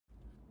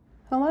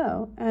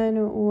Hello, and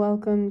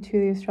welcome to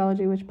the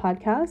Astrology Witch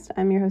podcast.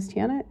 I'm your host,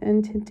 Tiana,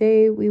 and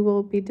today we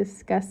will be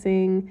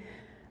discussing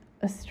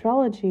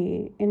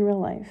astrology in real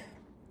life.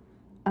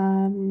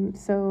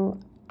 So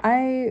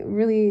I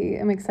really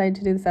am excited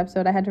to do this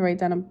episode. I had to write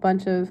down a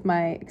bunch of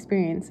my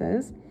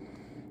experiences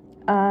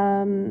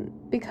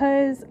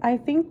because I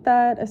think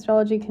that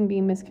astrology can be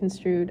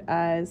misconstrued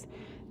as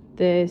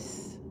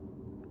this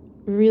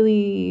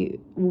really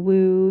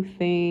woo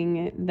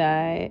thing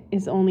that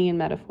is only in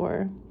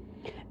metaphor.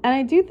 And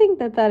I do think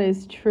that that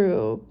is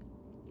true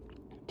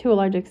to a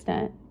large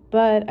extent,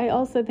 but I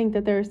also think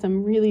that there are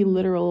some really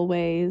literal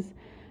ways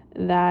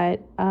that,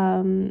 our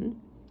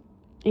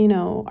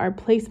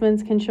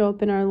placements can show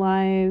up in our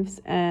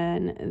lives,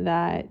 and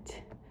that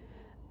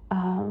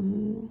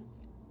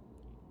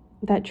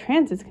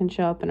transits can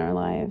show up in our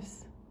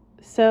lives.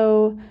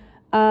 So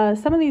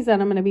some of these that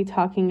I'm going to be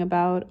talking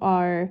about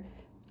are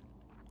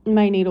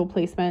my natal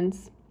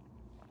placements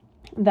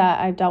that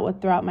I've dealt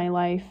with throughout my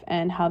life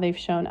and how they've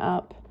shown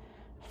up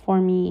for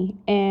me,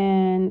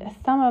 and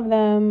some of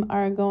them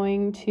are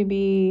going to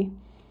be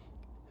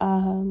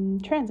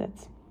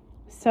transits.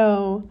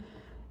 So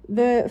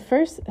the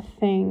first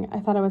thing I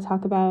thought I would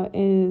talk about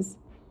is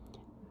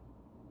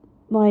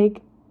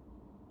like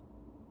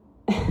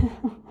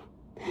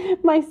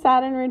my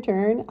Saturn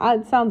return.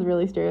 It sounds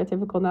really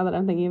stereotypical now that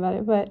I'm thinking about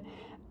it, but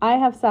I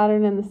have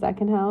Saturn in the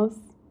second house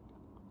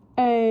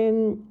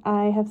and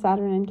I have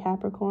Saturn in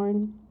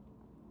Capricorn.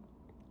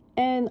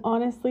 And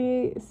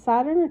honestly,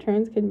 Saturn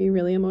returns can be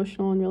really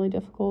emotional and really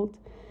difficult.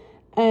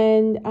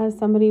 And as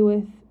somebody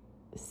with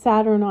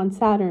Saturn on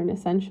Saturn,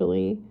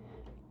 essentially,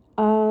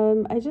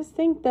 I just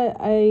think that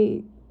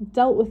I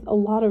dealt with a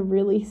lot of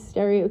really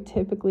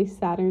stereotypically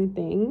Saturn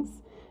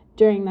things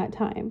during that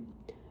time.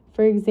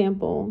 For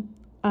example,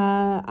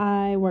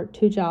 I worked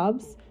 2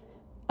 jobs,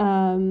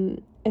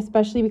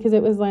 especially because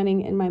it was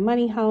landing in my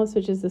money house,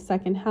 which is the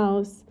second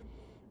house.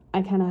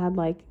 I kind of had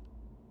like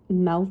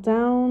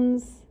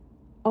meltdowns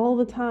all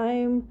the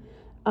time.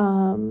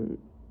 I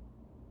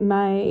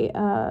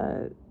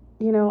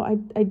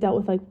dealt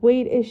with like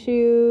weight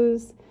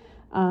issues.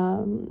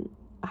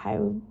 I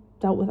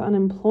dealt with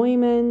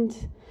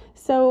unemployment.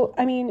 So,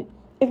 I mean,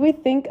 if we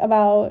think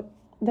about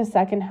the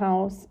second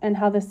house and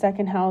how the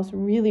second house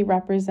really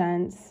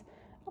represents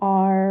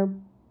our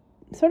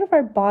sort of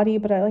our body,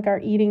 but like our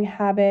eating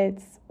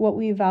habits, what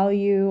we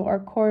value, our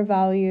core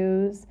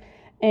values,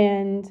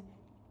 and,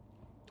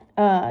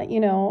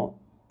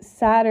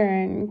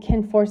 Saturn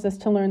can force us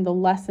to learn the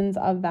lessons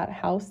of that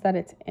house that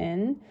it's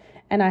in.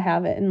 And I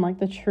have it in like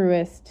the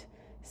truest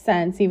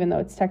sense, even though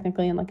it's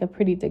technically in like a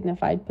pretty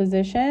dignified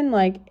position,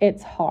 like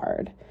it's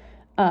hard.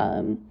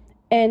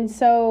 And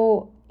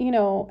so,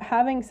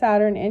 having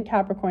Saturn in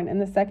Capricorn in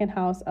the second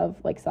house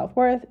of like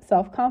self-worth,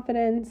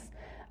 self-confidence,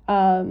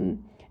 and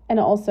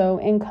also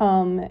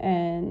income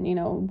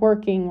and,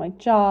 working like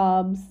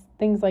jobs,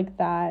 things like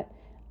that,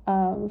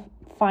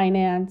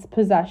 finance,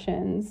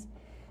 possessions.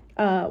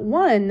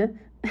 One,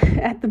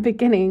 at the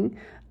beginning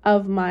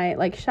of my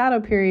like shadow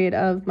period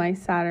of my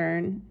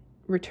Saturn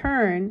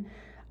return,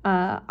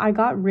 I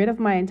got rid of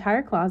my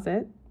entire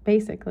closet,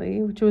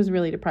 basically, which was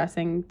really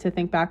depressing to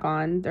think back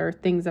on. There are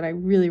things that I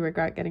really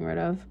regret getting rid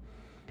of.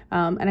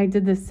 And I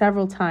did this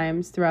several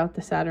times throughout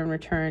the Saturn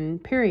return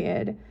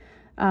period.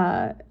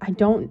 I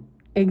don't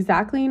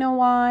exactly know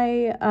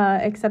why,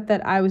 except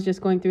that I was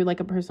just going through like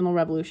a personal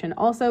revolution.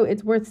 Also,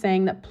 it's worth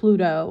saying that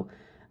Pluto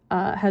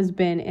has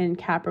been in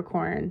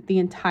Capricorn the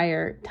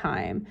entire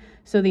time.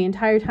 So the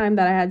entire time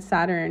that I had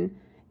Saturn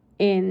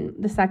in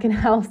the second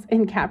house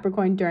in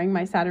Capricorn during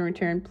my Saturn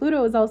return,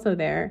 Pluto was also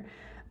there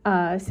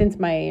since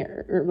my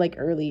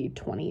early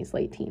 20s,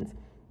 late teens.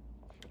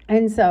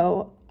 And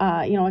so,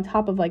 on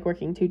top of like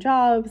working 2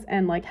 jobs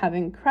and like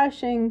having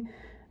crushing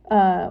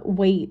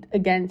weight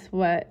against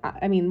what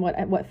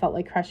felt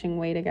like crushing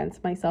weight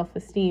against my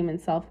self-esteem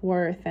and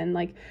self-worth, and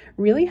like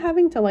really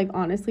having to like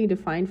honestly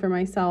define for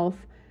myself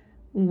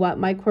what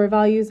my core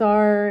values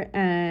are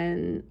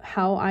and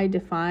how I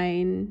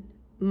define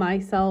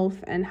myself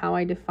and how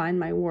I define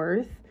my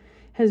worth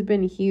has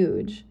been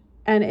huge.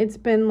 And it's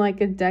been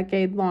like a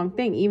decade-long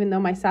thing, even though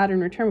my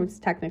Saturn return was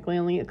technically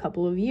only a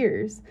couple of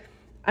years.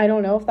 I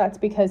don't know if that's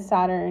because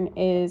Saturn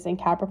is in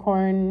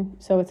Capricorn,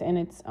 so it's in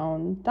its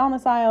own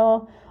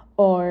domicile,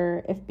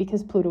 or if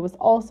because Pluto was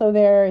also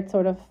there, it's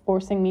sort of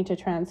forcing me to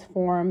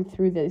transform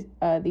through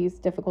these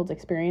difficult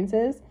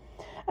experiences.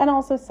 And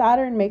also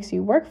Saturn makes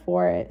you work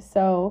for it.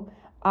 So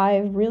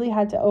I've really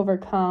had to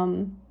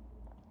overcome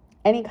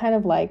any kind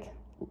of lack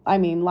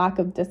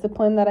of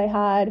discipline that I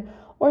had,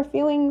 or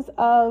feelings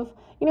of,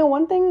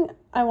 one thing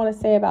I want to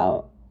say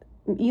about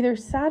either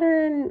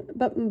Saturn,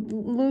 but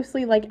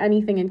loosely like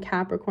anything in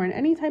Capricorn,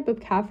 any type of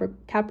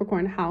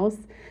Capricorn house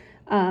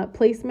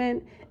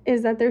placement,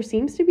 is that there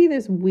seems to be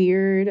this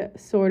weird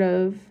sort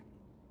of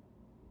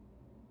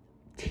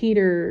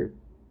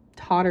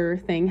teeter-totter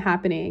thing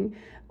happening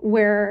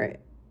where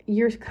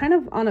you're kind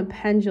of on a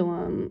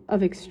pendulum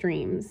of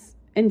extremes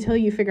until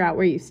you figure out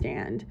where you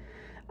stand.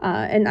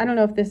 And I don't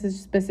know if this is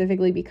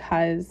specifically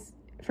because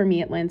for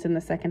me, it lands in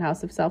the second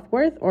house of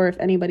self-worth, or if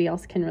anybody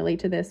else can relate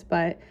to this.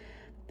 But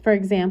for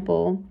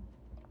example,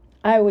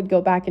 I would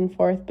go back and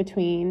forth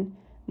between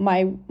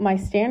my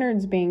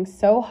standards being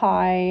so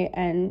high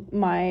and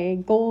my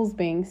goals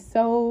being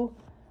so,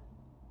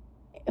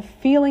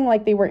 feeling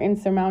like they were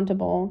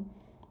insurmountable,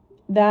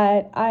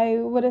 that I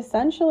would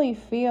essentially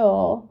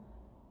feel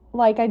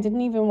like I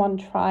didn't even want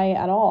to try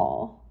at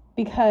all,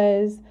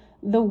 because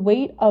the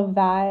weight of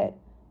that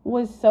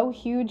was so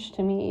huge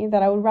to me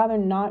that I would rather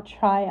not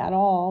try at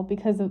all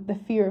because of the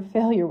fear of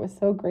failure was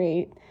so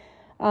great.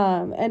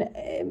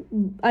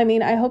 I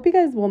mean, I hope you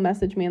guys will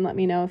message me and let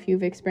me know if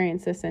you've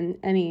experienced this in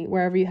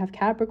wherever you have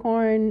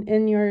Capricorn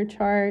in your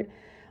chart,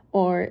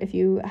 or if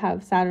you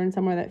have Saturn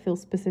somewhere that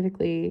feels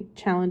specifically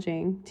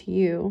challenging to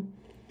you.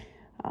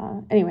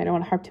 Anyway, I don't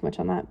want to harp too much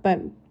on that, but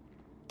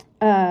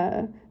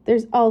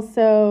there's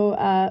also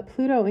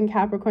Pluto in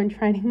Capricorn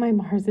trining my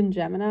Mars in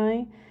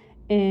Gemini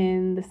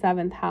in the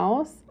 7th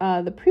house.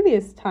 The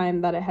previous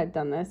time that I had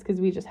done this, because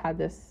we just had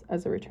this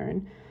as a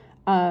return,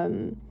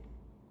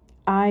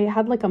 I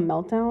had like a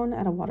meltdown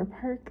at a water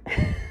park.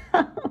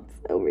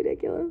 So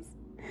ridiculous.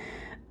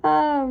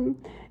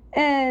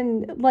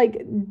 And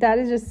like, that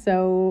is just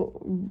so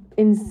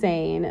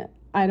insane.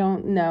 I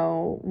don't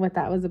know what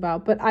that was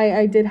about, but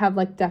I did have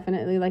like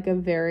definitely like a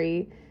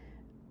very,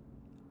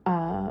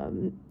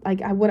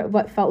 like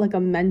what felt like a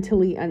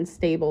mentally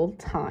unstable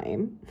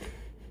time.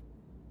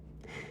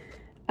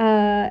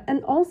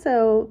 And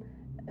also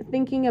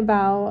thinking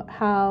about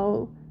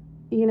how,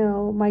 you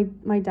know,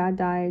 my dad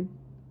died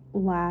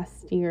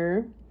last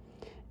year,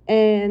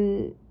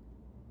 and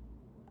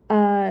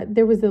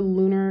there was a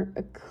lunar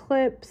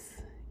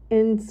eclipse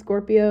in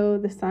Scorpio,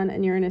 the Sun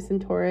and Uranus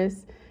and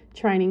Taurus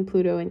trining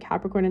Pluto in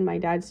Capricorn in my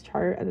dad's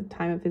chart at the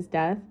time of his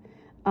death.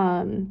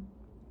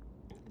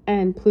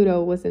 And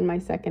Pluto was in my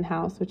 2nd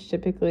house, which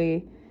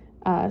typically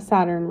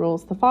Saturn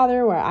rules the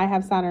father, where I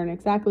have Saturn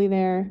exactly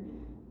there.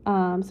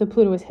 So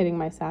Pluto was hitting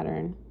my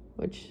Saturn,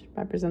 which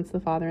represents the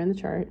father in the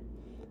chart.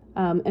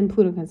 And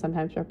Pluto can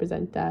sometimes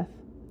represent death,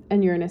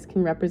 and Uranus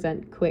can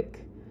represent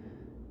quick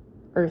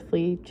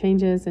earthly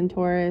changes in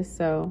Taurus.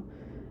 So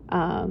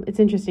it's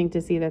interesting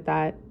to see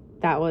that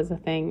was a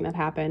thing that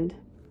happened.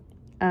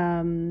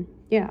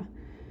 Yeah.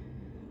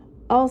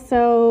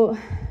 Also,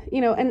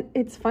 you know, and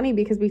it's funny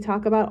because we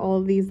talk about all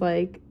of these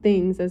like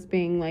things as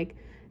being like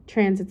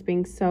transits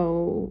being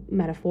so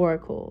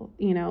metaphorical,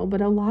 you know,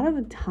 but a lot of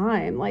the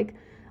time, like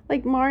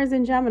Mars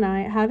in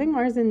Gemini, having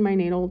Mars in my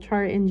natal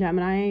chart in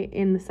Gemini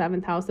in the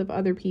 7th house of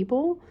other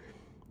people,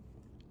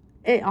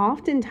 it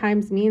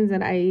oftentimes means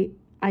that I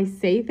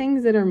say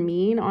things that are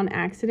mean on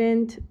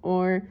accident,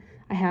 or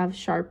I have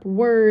sharp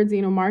words.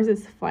 You know, Mars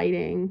is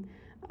fighting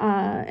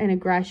and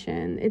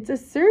aggression. It's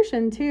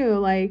assertion too,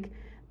 like,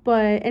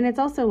 and it's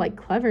also like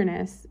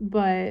cleverness.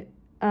 But,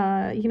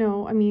 you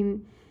know, I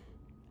mean,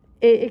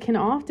 it can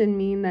often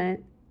mean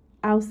that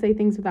I'll say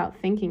things without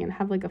thinking and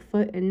have like a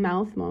foot and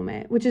mouth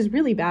moment, which is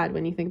really bad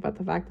when you think about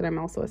the fact that I'm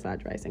also a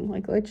Sag rising.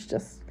 Like, it's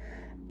just,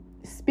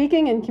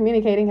 speaking and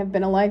communicating have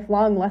been a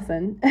lifelong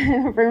lesson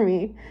for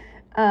me.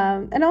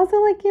 And also,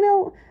 like, you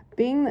know,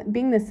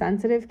 being the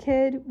sensitive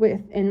kid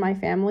within my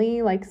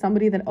family, like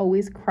somebody that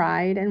always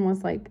cried and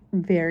was like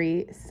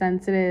very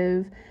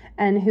sensitive,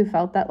 and who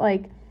felt that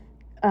like,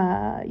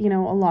 you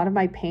know, a lot of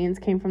my pains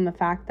came from the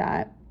fact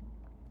that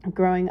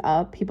growing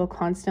up, people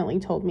constantly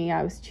told me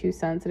I was too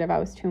sensitive, I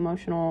was too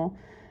emotional,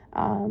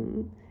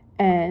 and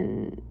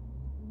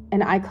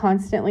I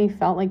constantly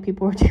felt like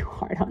people were too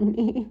hard on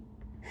me.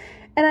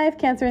 And I have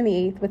Cancer in the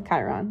 8th with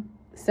Chiron.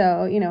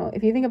 So, you know,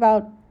 if you think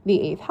about the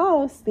 8th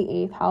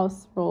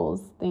house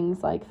rules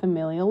things like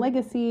familial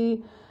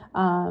legacy.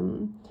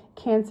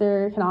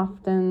 Cancer can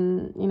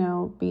often, you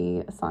know,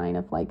 be a sign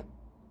of like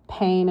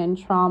pain and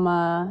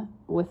trauma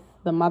with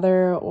the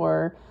mother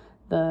or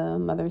the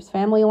mother's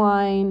family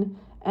line.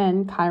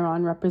 And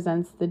Chiron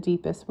represents the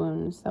deepest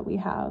wounds that we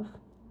have.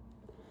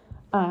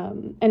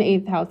 And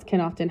 8th house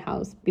can often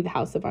be the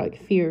house of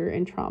like fear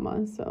and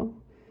trauma. So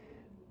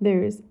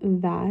there's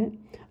that.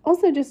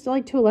 Also, just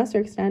like to a lesser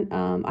extent,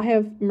 I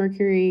have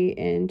Mercury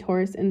in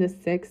Taurus in the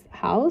 6th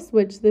house,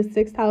 which the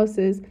 6th house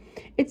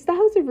it's the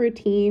house of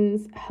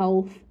routines,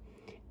 health,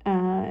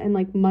 and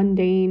like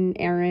mundane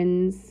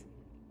errands,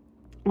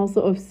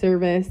 also of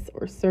service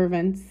or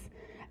servants.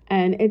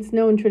 And it's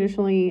known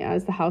traditionally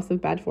as the house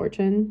of bad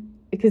fortune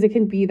because it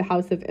can be the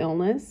house of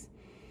illness.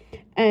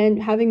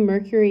 And having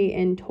Mercury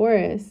in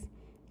Taurus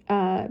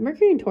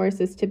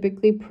is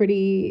typically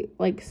pretty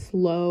like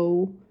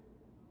slow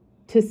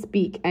to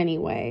speak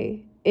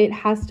anyway. It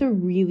has to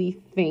really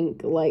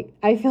think. Like,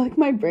 I feel like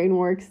my brain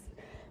works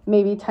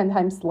maybe 10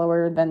 times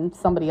slower than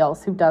somebody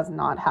else who does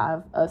not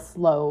have a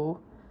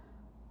slow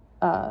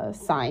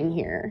sign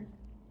here.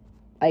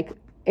 Like,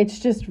 it's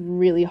just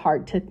really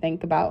hard to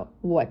think about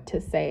what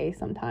to say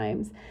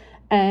sometimes.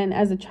 And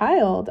as a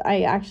child,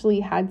 I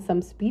actually had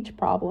some speech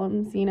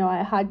problems. You know,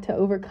 I had to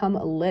overcome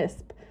a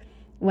lisp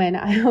when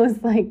I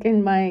was like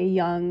in my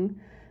young,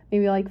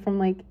 maybe like from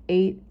like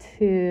 8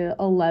 to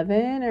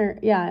 11 or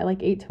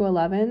like 8 to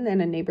 11.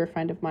 And a neighbor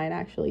friend of mine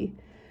actually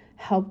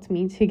helped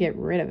me to get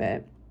rid of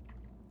it,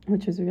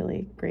 which was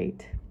really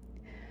great.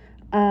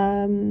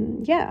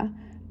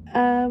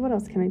 What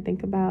else can I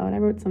think about? I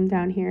wrote some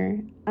down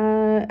here.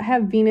 I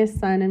have Venus,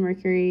 Sun, and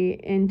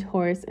Mercury in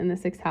Taurus in the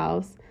 6th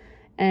house,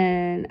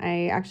 and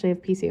I actually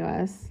have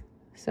PCOS.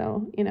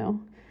 So,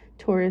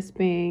 Taurus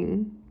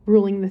being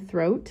ruling the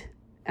throat,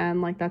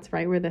 and like that's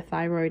right where the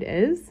thyroid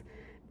is,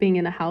 being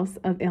in a house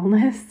of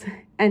illness,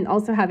 and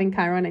also having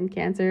Chiron in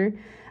Cancer.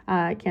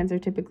 Cancer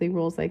typically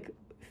rules like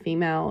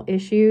female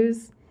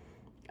issues,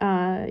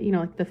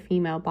 like the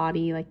female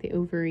body, like the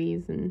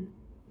ovaries and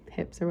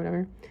hips or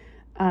whatever.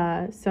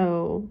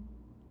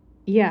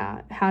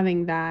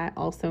 Having that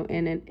also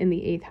in the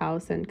 8th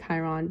house and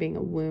Chiron being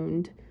a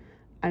wound,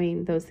 I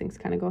mean, those things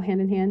kind of go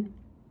hand in hand.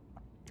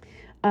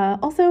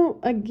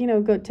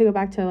 Go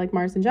back to like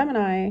Mars and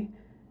Gemini,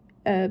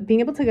 being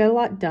able to get a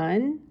lot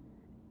done,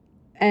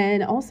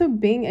 and also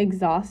being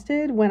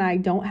exhausted when I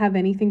don't have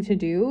anything to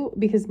do,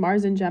 because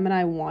Mars and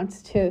Gemini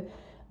wants to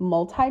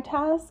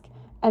multitask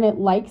and it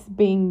likes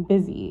being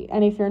busy.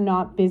 And if you're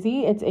not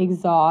busy, it's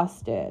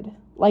exhausted.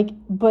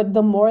 But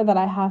the more that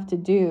I have to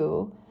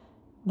do,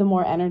 the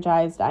more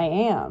energized I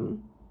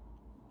am.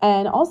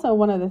 And also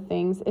one of the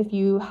things, if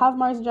you have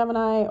Mars and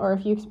Gemini, or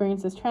if you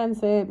experience this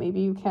transit,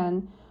 maybe you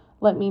can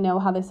let me know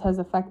how this has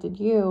affected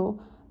you.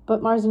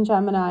 But Mars and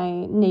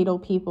Gemini natal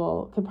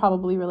people could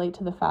probably relate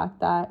to the fact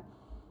that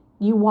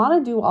you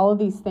want to do all of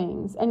these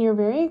things and you're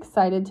very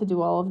excited to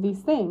do all of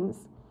these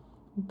things,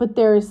 but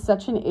there is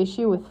such an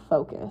issue with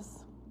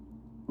focus.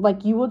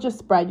 Like, you will just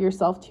spread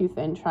yourself too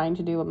thin trying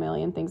to do a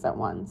million things at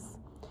once.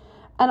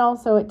 And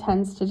also it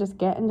tends to just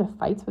get into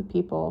fights with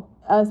people,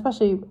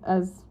 especially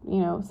as,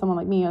 someone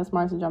like me as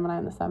Mars and Gemini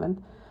in the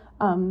 7th.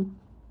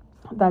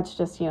 That's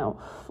just,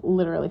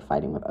 literally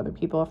fighting with other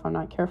people if I'm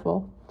not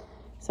careful.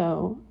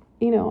 So,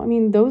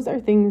 those are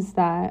things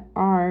that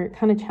are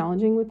kind of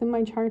challenging within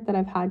my chart that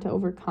I've had to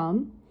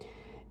overcome.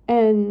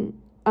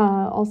 And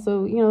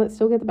also, that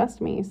still get the best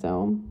of me.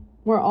 So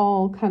we're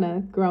all kind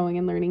of growing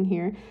and learning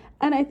here.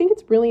 And I think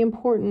it's really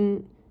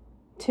important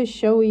to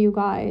show you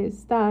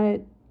guys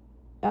that,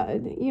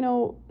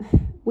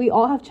 we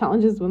all have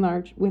challenges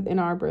within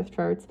our birth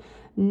charts.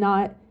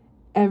 Not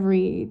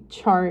every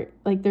chart,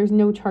 there's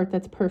no chart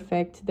that's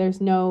perfect.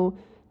 There's no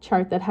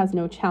chart that has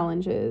no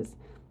challenges.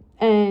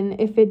 And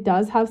if it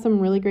does have some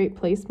really great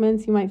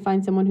placements, you might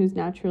find someone who's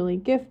naturally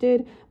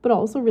gifted, but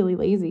also really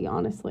lazy,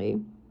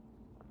 honestly.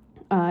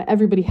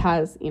 Everybody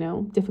has,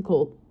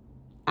 difficult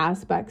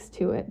aspects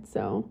to it.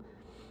 So,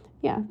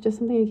 just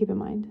something to keep in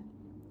mind.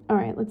 All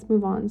right, let's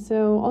move on.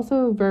 So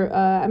also,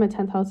 I'm a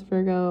 10th house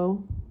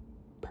Virgo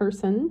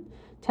person.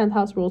 10th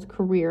house rules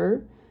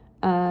career.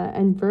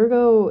 And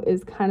Virgo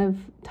is kind of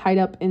tied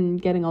up in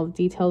getting all the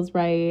details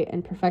right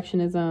and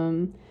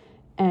perfectionism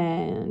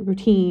and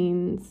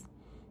routines.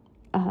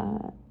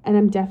 And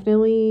I'm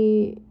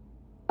definitely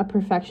a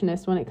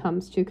perfectionist when it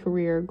comes to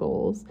career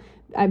goals.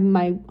 I'm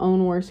my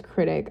own worst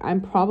critic.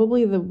 I'm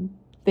probably the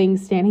thing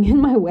standing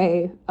in my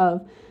way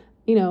of,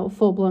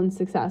 full-blown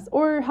success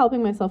or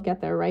helping myself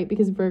get there, right?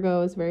 Because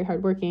Virgo is very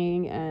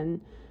hardworking and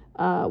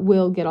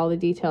will get all the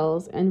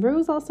details. And Virgo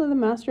is also the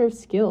master of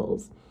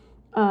skills.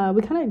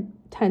 We kind of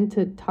tend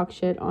to talk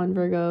shit on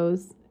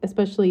Virgos,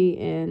 especially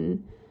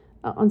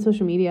on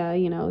social media.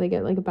 They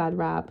get like a bad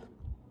rap.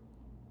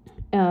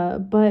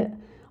 But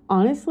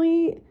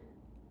honestly,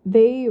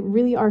 they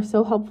really are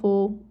so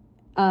helpful.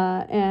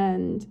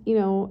 And,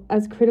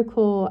 as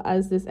critical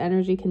as this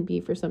energy can be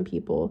for some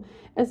people,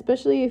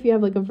 especially if you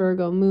have like a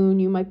Virgo moon,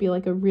 you might be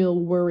like a real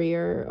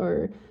worrier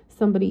or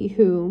somebody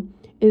who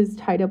is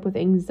tied up with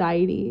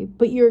anxiety,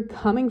 but you're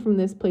coming from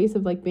this place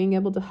of like being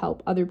able to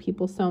help other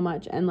people so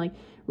much and like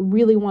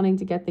really wanting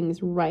to get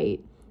things right.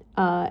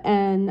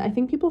 And I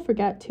think people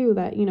forget too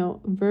that,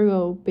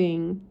 Virgo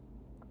being,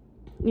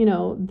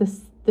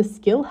 the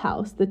skill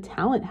house, the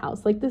talent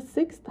house, like the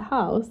 6th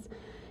house.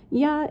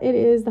 Yeah, it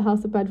is the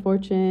house of bad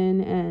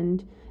fortune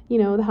and,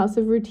 the house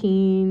of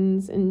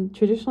routines and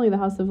traditionally the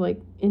house of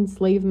like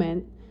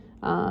enslavement,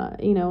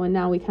 and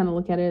now we kind of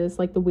look at it as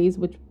like the ways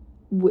with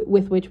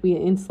which we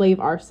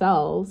enslave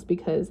ourselves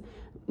because,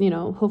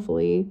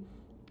 hopefully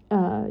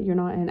you're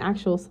not in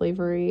actual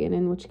slavery, and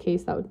in which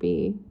case that would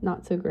be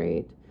not so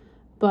great.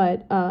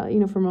 But,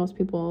 for most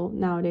people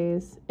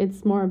nowadays,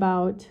 it's more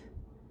about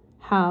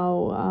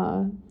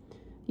how,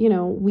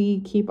 we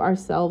keep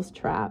ourselves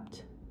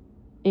trapped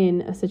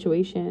in a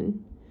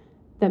situation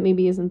that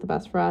maybe isn't the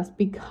best for us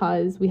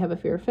because we have a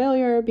fear of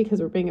failure, because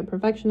we're being a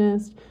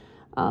perfectionist,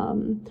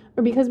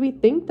 or because we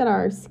think that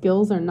our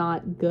skills are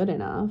not good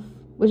enough,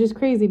 which is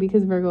crazy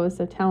because Virgo is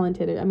so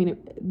talented. I mean,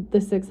 the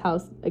 6th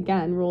house,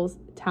 again, rules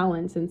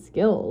talents and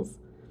skills.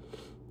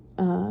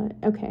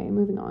 Okay,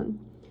 moving on.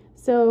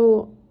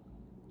 So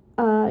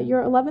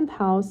your 11th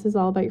house is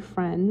all about your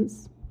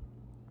friends.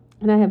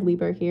 And I have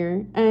Libra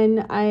here.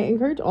 And I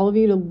encourage all of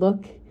you to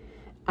look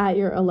at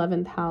your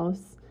 11th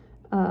house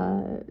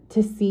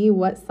to see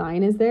what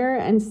sign is there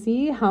and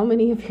see how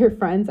many of your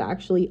friends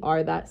actually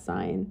are that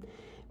sign.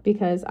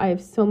 Because I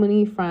have so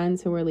many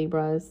friends who are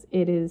Libras.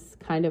 It is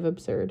kind of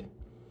absurd.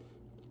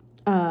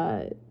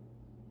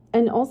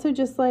 And also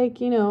just like,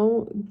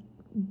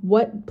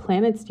 what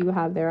planets do you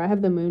have there? I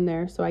have the moon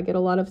there, so I get a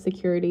lot of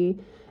security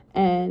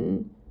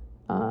and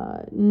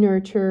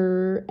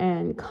nurture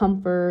and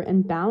comfort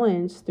and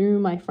balance through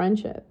my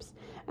friendships.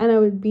 And I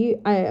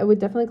would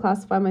definitely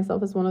classify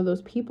myself as one of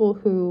those people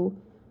who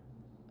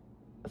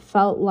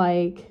felt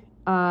like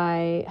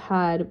I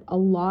had a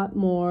lot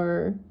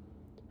more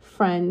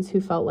friends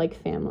who felt like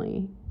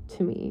family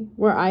to me,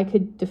 where I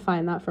could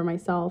define that for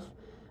myself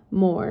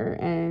more,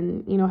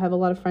 and have a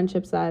lot of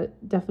friendships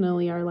that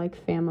definitely are like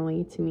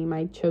family to me,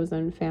 my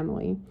chosen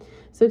family.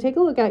 So take a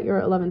look at your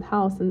 11th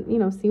house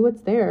and see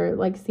what's there,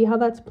 like see how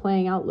that's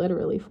playing out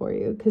literally for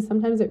you, because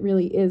sometimes it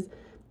really is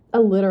a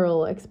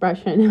literal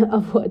expression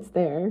of what's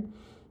there.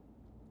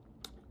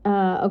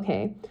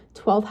 Okay,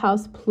 12th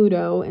house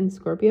Pluto in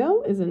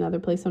Scorpio is another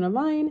placement of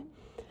mine.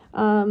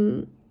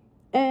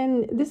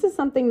 And this is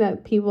something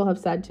that people have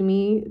said to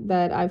me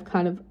that I've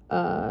kind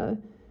of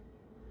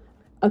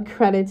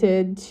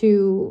accredited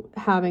to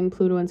having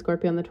Pluto and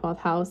Scorpio in the 12th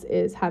house,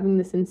 is having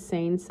this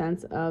insane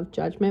sense of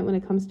judgment when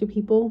it comes to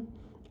people,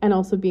 and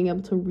also being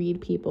able to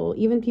read people,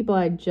 even people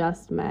I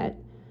just met,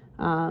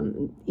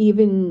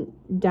 even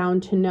down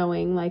to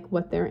knowing like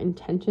what their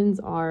intentions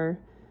are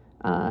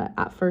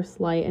at first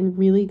light, and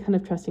really kind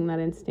of trusting that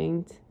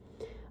instinct.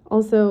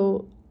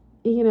 Also,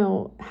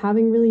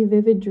 having really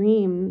vivid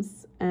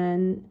dreams,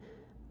 and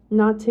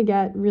not to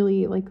get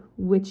really like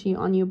witchy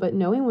on you, but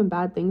knowing when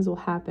bad things will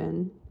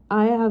happen.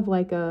 I have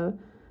like a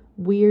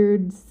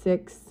weird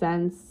sixth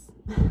sense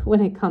when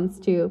it comes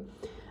to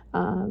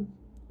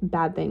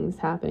bad things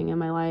happening in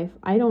my life.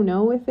 I don't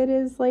know if it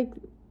is like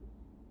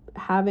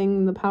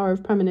having the power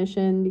of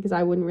premonition, because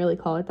I wouldn't really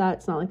call it that.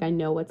 It's not like I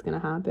know what's going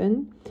to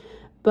happen.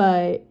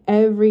 But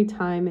every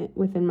time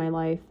within my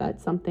life that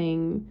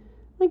something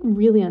like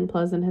really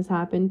unpleasant has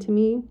happened to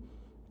me,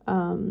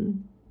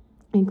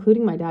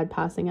 including my dad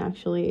passing,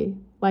 actually,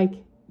 like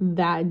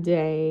that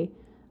day,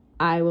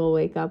 I will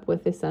wake up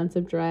with a sense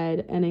of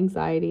dread and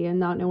anxiety and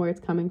not know where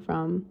it's coming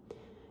from.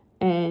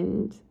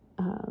 And,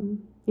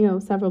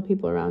 several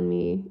people around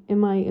me in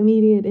my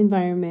immediate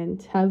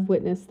environment have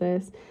witnessed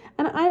this.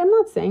 And I'm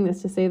not saying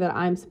this to say that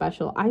I'm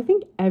special. I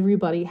think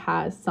everybody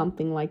has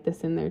something like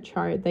this in their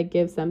chart that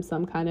gives them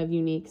some kind of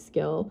unique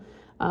skill,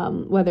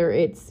 whether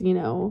it's,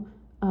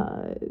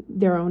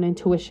 their own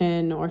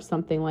intuition or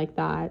something like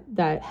that,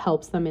 that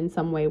helps them in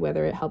some way,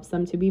 whether it helps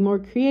them to be more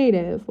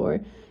creative,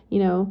 or,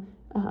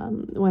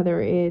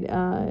 whether it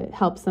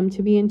helps them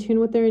to be in tune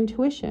with their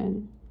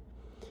intuition.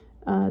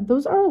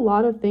 Those are a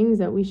lot of things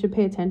that we should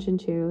pay attention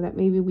to that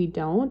maybe we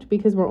don't,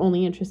 because we're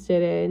only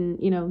interested in,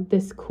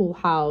 this cool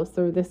house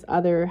or this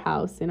other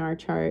house in our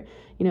chart.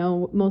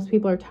 Most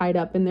people are tied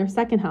up in their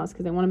second house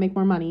because they want to make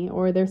more money,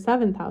 or their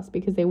seventh house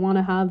because they want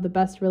to have the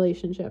best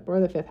relationship, or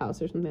the fifth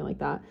house or something like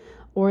that,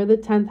 or the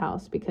 10th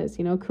house because,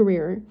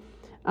 career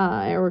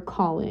or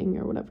calling,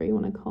 or whatever you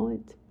want to call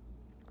it.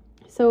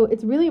 So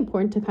it's really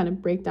important to kind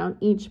of break down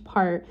each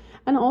part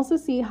and also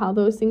see how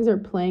those things are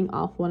playing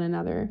off one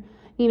another.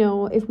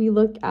 If we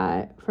look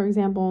at, for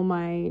example,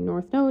 my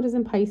North Node is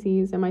in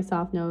Pisces and my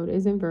South Node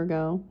is in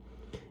Virgo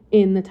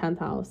in the 10th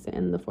house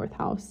and the 4th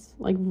house,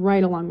 like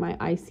right along my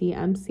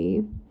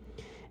ICMC.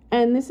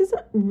 And this is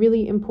a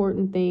really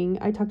important thing.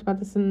 I talked about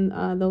this in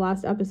the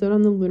last episode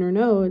on the lunar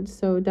nodes,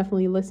 so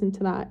definitely listen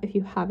to that if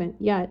you haven't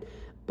yet.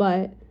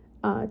 But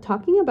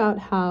talking about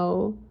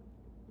how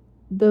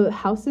the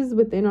houses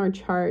within our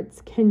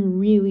charts can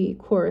really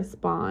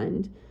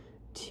correspond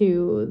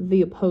to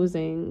the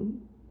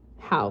opposing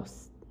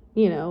house,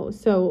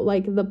 so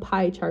like the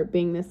pie chart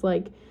being this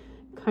like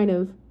kind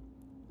of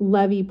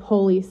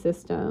levy-pulley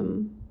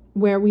system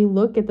where we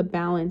look at the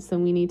balance that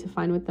we need to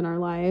find within our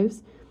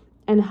lives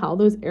and how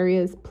those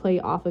areas play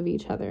off of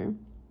each other.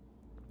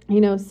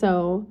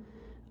 So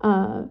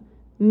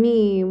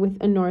me with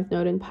a North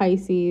Node in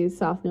Pisces,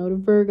 South Node of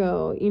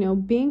Virgo,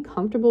 being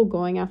comfortable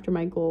going after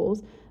my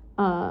goals,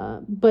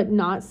 but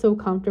not so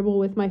comfortable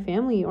with my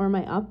family or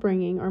my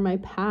upbringing or my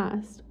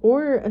past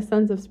or a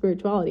sense of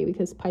spirituality,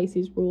 because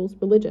Pisces rules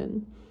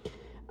religion.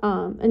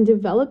 And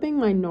developing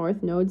my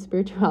North Node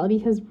spirituality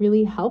has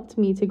really helped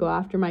me to go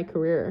after my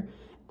career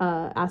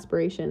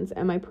aspirations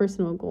and my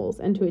personal goals,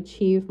 and to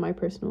achieve my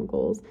personal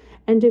goals,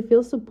 and to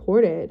feel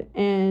supported,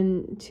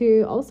 and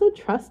to also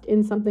trust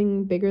in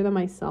something bigger than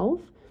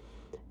myself,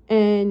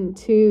 and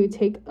to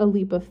take a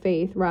leap of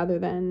faith rather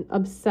than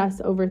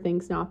obsess over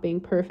things not being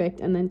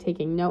perfect and then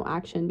taking no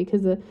action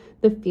because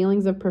the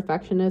feelings of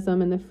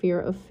perfectionism and the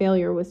fear of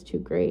failure was too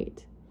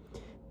great.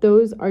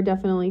 Those are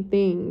definitely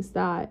things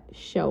that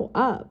show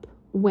up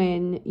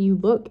when you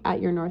look at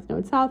your North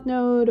Node, South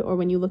Node, or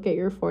when you look at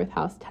your 4th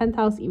house, 10th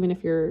house, even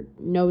if your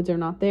nodes are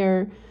not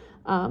there.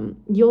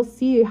 You'll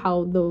see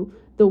how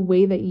the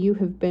way that you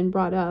have been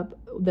brought up,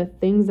 the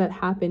things that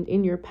happened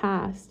in your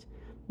past,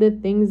 the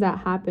things that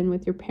happen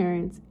with your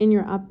parents in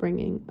your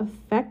upbringing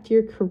affect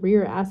your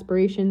career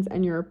aspirations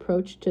and your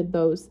approach to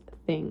those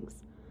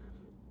things.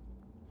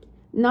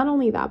 Not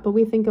only that, but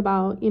we think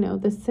about, the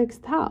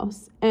 6th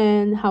house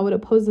and how it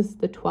opposes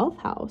the 12th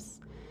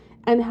house,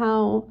 and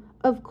how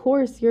of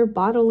course, your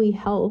bodily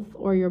health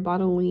or your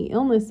bodily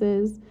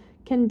illnesses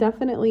can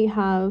definitely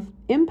have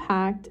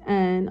impact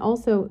and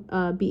also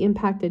be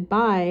impacted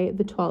by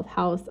the 12th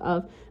house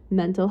of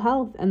mental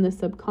health and the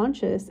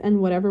subconscious and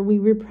whatever we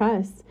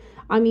repress.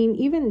 I mean,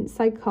 even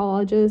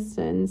psychologists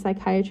and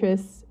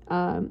psychiatrists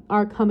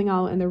are coming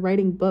out and they're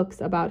writing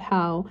books about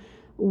how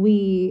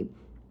we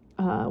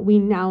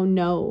now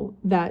know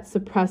that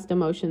suppressed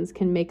emotions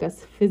can make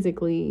us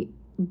physically,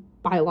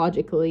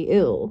 biologically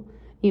ill.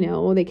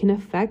 They can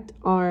affect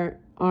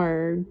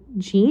our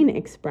gene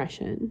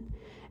expression.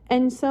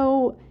 And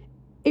so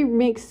it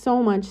makes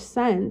so much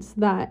sense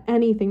that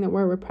anything that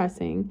we're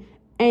repressing,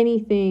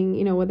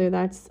 anything, whether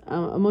that's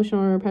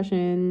emotional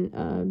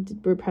repression,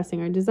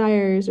 repressing our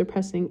desires,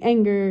 repressing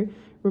anger,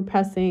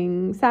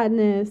 repressing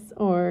sadness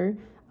or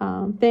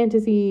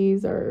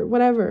fantasies or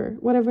whatever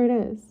it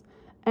is.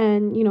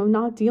 And,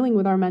 not dealing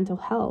with our mental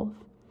health,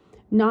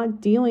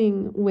 not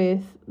dealing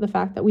with the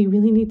fact that we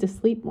really need to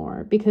sleep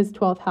more because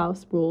 12th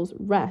house rules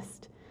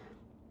rest.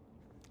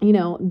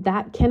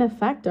 That can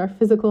affect our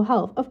physical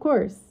health. Of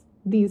course,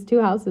 these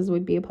two houses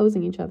would be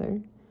opposing each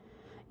other,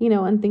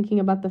 and thinking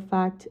about the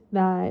fact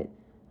that,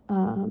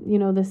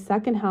 the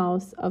second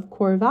house of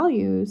core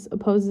values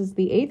opposes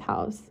the 8th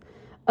house.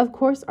 Of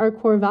course, our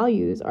core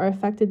values are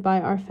affected by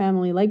our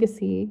family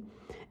legacy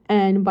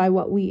and by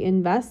what we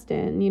invest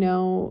in.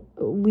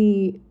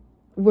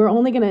 We're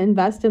only going to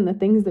invest in the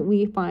things that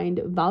we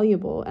find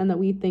valuable and that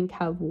we think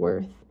have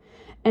worth.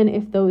 And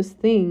if those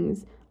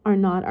things are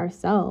not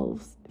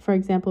ourselves, for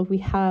example, if we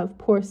have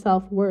poor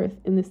self-worth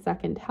in the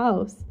second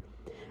house,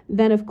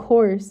 then of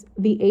course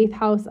the 8th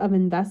house of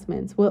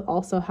investments will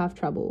also have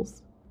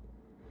troubles.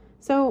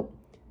 So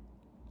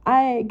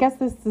I guess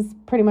this is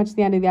pretty much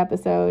the end of the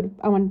episode.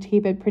 I wanted to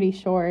keep it pretty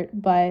short,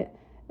 but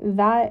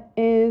that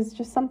is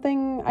just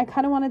something I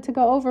kind of wanted to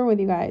go over with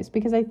you guys,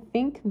 because I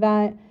think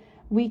that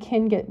we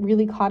can get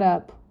really caught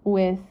up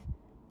with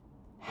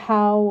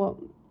how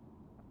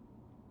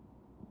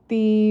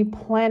the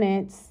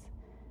planets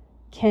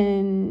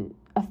can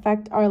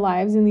affect our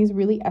lives in these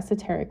really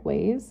esoteric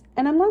ways.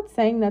 And I'm not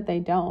saying that they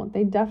don't.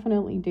 They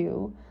definitely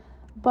do.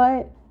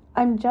 But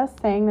I'm just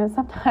saying that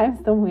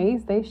sometimes the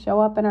ways they show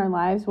up in our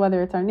lives,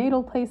 whether it's our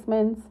natal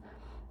placements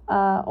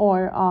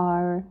or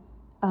our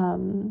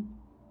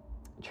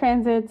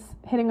transits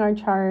hitting our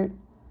chart,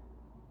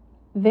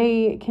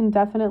 they can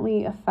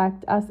definitely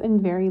affect us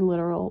in very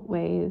literal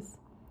ways.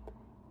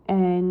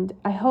 And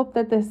I hope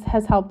that this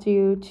has helped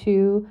you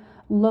to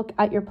look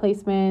at your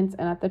placements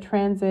and at the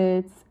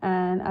transits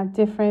and at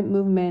different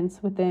movements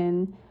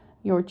within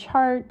your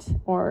chart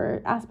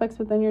or aspects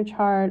within your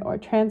chart or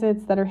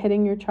transits that are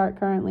hitting your chart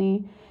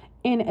currently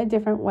in a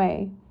different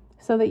way,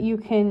 so that you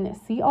can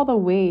see all the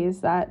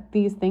ways that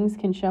these things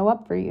can show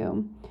up for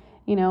you.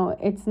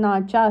 It's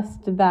not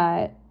just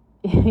that,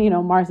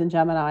 Mars and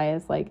Gemini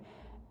is like,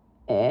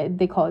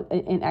 they call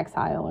it in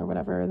exile or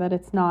whatever, that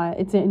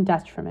it's in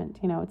detriment.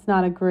 It's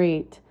not a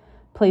great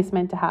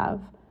placement to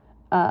have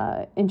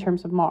in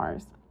terms of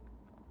Mars.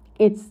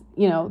 It's,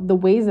 the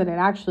ways that it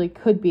actually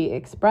could be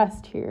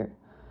expressed here,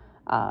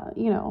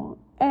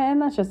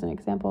 and that's just an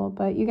example,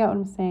 but you get what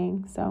I'm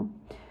saying. So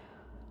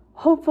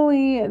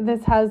hopefully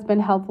this has been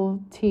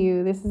helpful to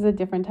you. This is a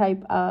different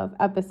type of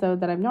episode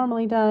that I've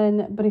normally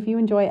done, but if you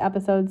enjoy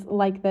episodes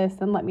like this,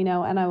 then let me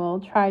know, and I will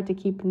try to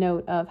keep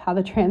note of how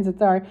the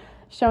transits are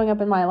showing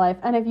up in my life.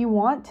 And if you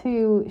want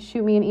to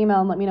shoot me an email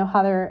and let me know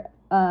how they're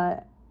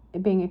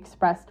being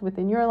expressed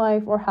within your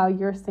life, or how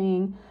you're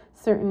seeing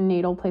certain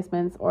natal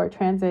placements or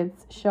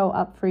transits show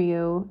up for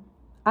you,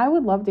 I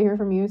would love to hear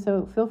from you.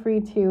 So feel free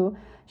to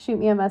shoot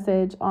me a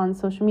message on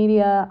social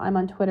media. I'm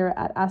on Twitter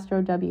at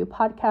AstroW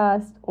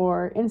Podcast,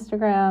 or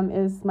Instagram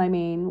is my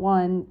main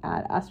one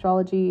at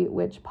Astrology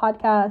Witch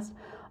Podcast.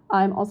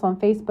 I'm also on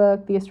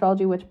Facebook, the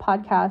Astrology Witch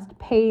Podcast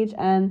page,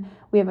 and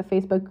we have a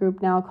Facebook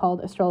group now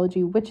called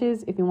Astrology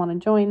Witches if you want to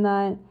join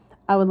that.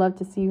 I would love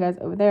to see you guys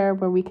over there,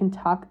 where we can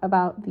talk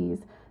about these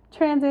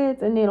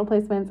transits and natal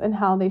placements and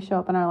how they show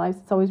up in our lives.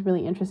 It's always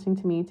really interesting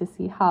to me to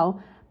see how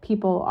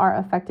people are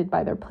affected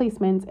by their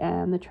placements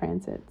and the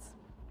transits.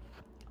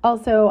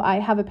 Also, I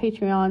have a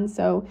Patreon,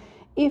 so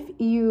if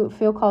you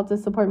feel called to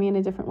support me in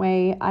a different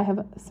way, I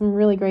have some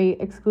really great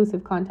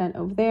exclusive content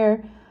over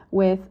there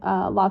with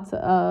lots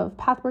of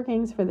path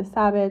workings for the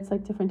Sabbats,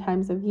 like different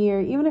times of year.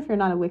 Even if you're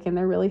not a Wiccan,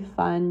 they're really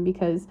fun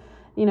because,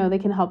 they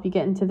can help you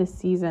get into the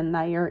season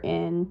that you're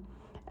in.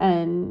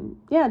 And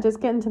yeah,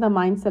 just get into the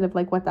mindset of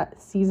like what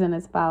that season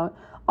is about.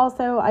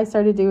 Also, I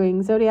started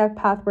doing zodiac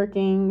path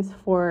workings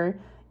for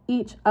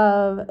each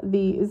of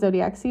the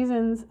zodiac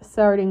seasons,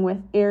 starting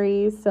with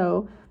Aries.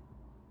 So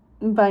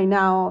by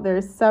now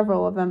there's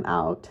several of them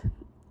out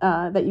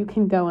that you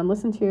can go and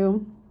listen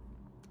to.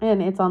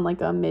 And it's on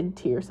like a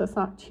mid-tier, so it's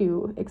not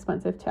too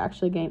expensive to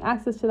actually gain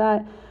access to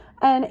that.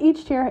 And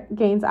each tier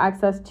gains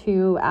access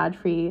to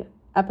ad-free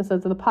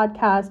episodes of the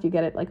podcast. You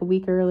get it like a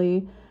week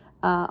early.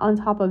 On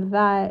top of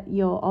that,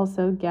 you'll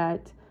also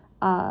get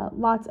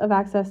lots of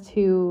access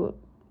to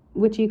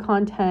witchy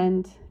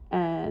content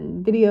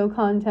and video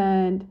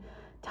content,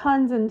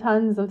 tons and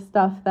tons of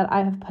stuff that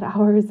I have put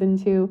hours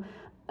into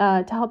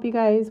to help you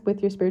guys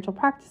with your spiritual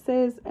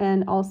practices,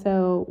 and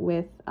also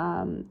with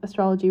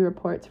astrology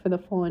reports for the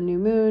full and new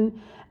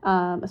moon,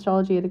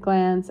 astrology at a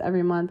glance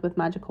every month with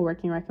magical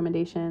working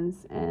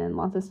recommendations, and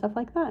lots of stuff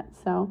like that.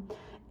 So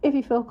if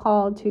you feel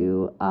called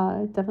to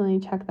definitely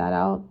check that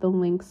out. The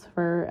links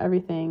for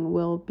everything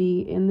will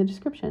be in the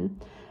description.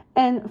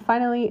 And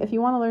finally, if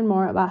you want to learn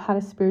more about how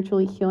to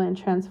spiritually heal and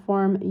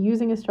transform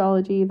using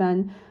astrology,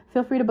 then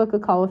feel free to book a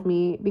call with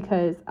me,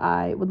 because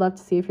I would love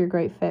to see if you're a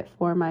great fit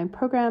for my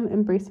program,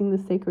 Embracing the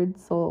Sacred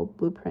Soul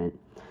Blueprint.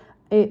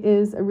 It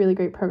is a really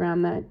great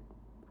program that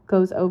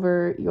goes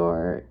over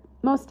your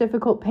most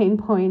difficult pain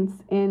points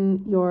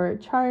in your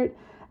chart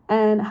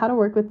and how to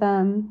work with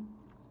them,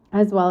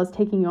 as well as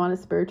taking you on a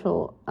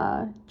spiritual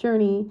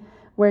journey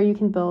where you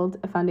can build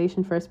a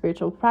foundation for a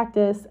spiritual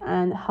practice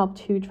and help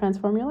to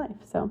transform your life.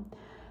 So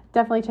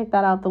definitely check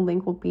that out. The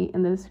link will be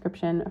in the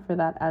description for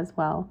that as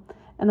well.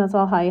 And that's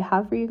all I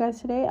have for you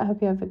guys today. I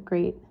hope you have a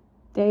great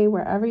day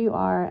wherever you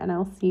are, and I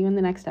will see you in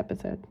the next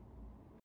episode.